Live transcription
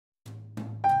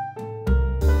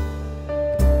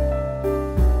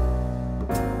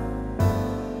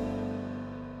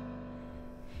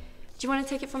Do you want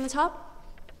to take it from the top?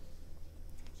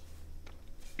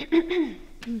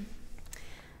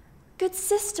 Good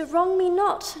sister, wrong me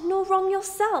not, nor wrong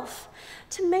yourself,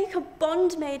 to make a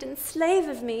bondmaiden slave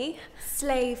of me.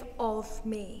 Slave of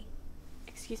me.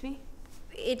 Excuse me?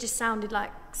 It just sounded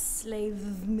like slave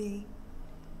of me.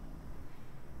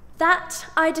 That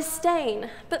I disdain,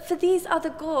 but for these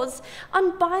other gauds,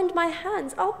 unbind my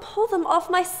hands, I'll pull them off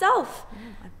myself.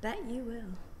 I bet you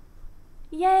will.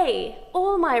 Yea,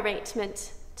 all my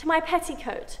raiment, to my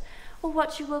petticoat, or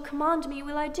what you will command me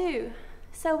will I do.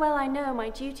 So well I know my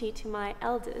duty to my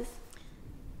elders.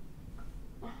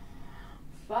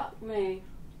 Fuck me.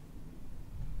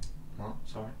 What?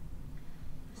 Sorry?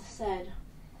 I said,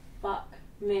 fuck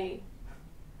me.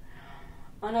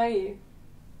 I know you.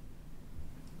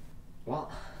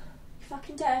 What? You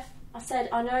fucking deaf? I said,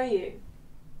 I know you.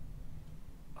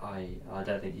 I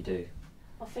don't think you do.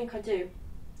 I think I do.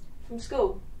 From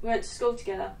school. We went to school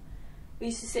together. We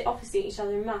used to sit opposite each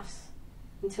other in maths.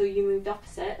 Until you moved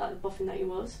opposite, like the boffin that you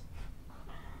was.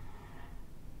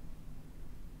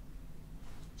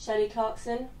 Shelley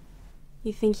Clarkson.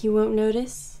 You think he won't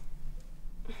notice?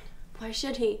 Why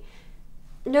should he?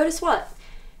 Notice what?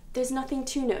 There's nothing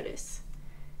to notice.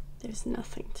 There's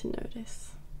nothing to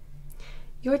notice.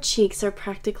 Your cheeks are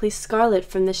practically scarlet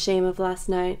from the shame of last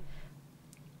night.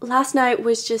 Last night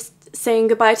was just saying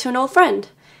goodbye to an old friend.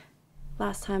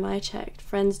 Last time I checked,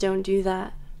 friends don't do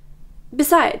that.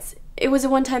 Besides, it was a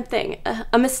one-time thing,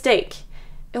 a mistake.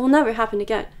 It will never happen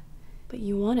again. But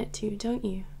you want it to, don't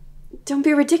you? Don't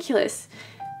be ridiculous.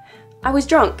 I was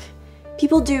drunk.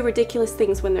 People do ridiculous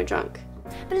things when they're drunk.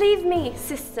 Believe me,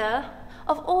 sister,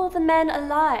 of all the men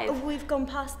alive... We've gone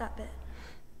past that bit.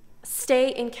 Stay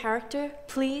in character,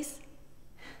 please.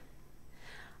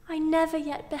 I never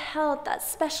yet beheld that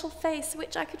special face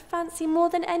which I could fancy more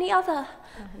than any other.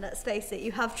 Let's face it,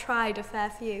 you have tried a fair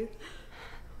few.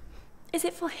 Is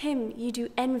it for him you do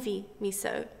envy me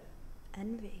so?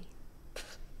 Envy?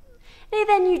 Nay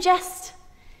then, you jest.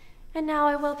 And now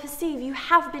I well perceive you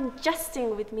have been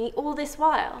jesting with me all this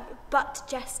while. But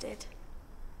jested.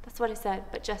 That's what I said,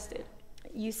 but jested.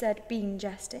 You said been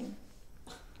jesting.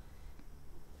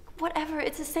 Whatever,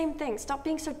 it's the same thing. Stop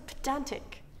being so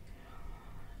pedantic.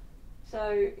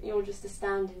 So, you're just a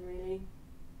stand-in, really?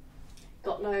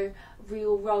 Got no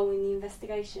real role in the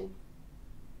investigation?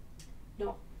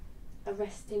 Not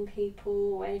arresting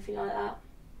people or anything like that?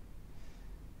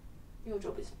 Your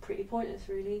job is pretty pointless,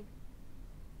 really.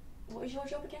 What is your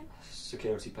job again?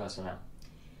 Security personnel.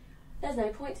 There's no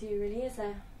point to you, really, is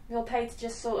there? You're paid to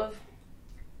just sort of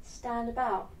stand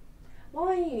about. Why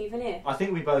are you even here? I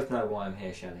think we both know why I'm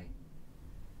here, Shelley.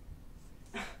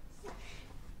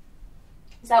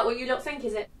 Is that what you lot think,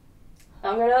 is it?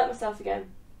 I'm going to hurt myself again.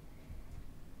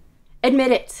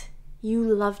 Admit it. You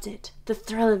loved it. The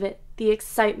thrill of it. The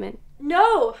excitement.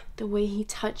 No! The way he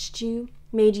touched you,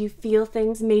 made you feel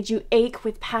things, made you ache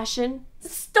with passion.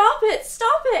 Stop it!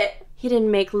 Stop it! He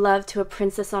didn't make love to a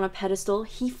princess on a pedestal.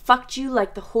 He fucked you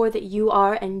like the whore that you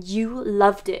are, and you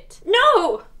loved it.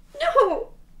 No! No!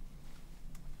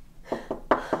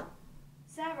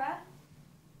 Sarah?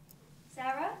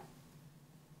 Sarah?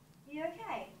 You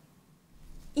okay?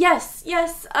 Yes,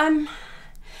 I'm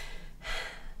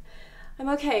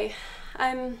okay.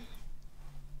 I'm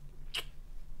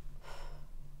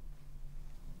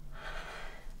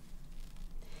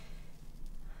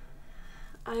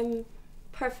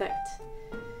perfect.